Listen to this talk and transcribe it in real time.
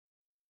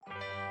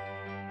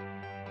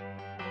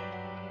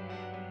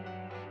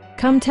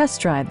Come test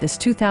drive this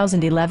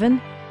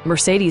 2011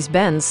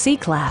 Mercedes-Benz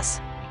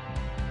C-Class.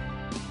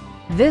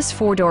 This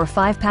four-door,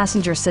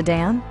 five-passenger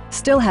sedan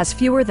still has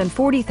fewer than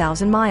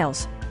 40,000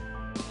 miles.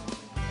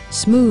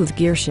 Smooth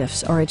gear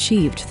shifts are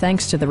achieved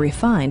thanks to the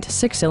refined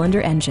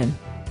six-cylinder engine.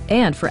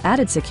 And for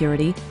added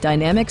security,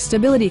 dynamic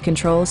stability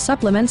control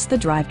supplements the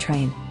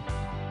drivetrain.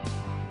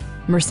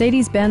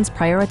 Mercedes-Benz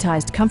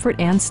prioritized comfort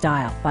and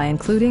style by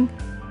including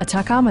a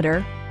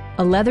tachometer,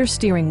 a leather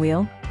steering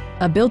wheel,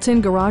 a built-in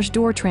garage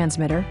door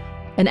transmitter,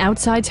 an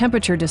outside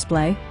temperature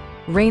display,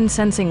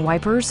 rain-sensing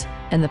wipers,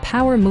 and the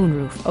power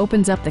moonroof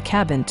opens up the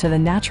cabin to the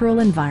natural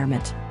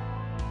environment.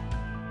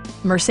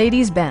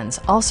 Mercedes-Benz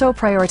also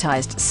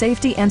prioritized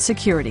safety and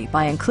security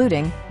by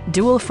including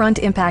dual front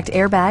impact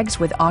airbags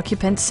with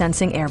occupant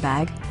sensing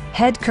airbag,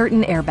 head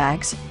curtain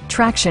airbags,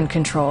 traction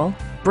control,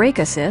 brake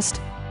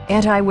assist,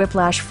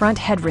 anti-whiplash front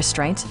head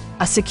restraints,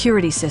 a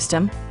security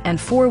system,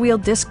 and four-wheel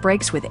disc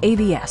brakes with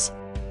ABS.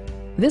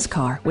 This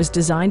car was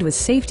designed with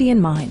safety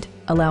in mind,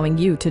 allowing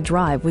you to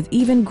drive with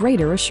even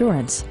greater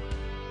assurance.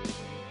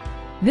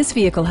 This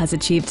vehicle has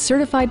achieved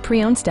certified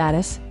pre-owned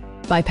status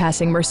by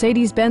passing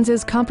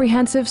Mercedes-Benz's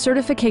comprehensive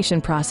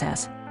certification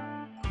process.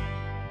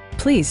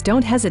 Please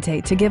don't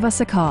hesitate to give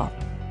us a call.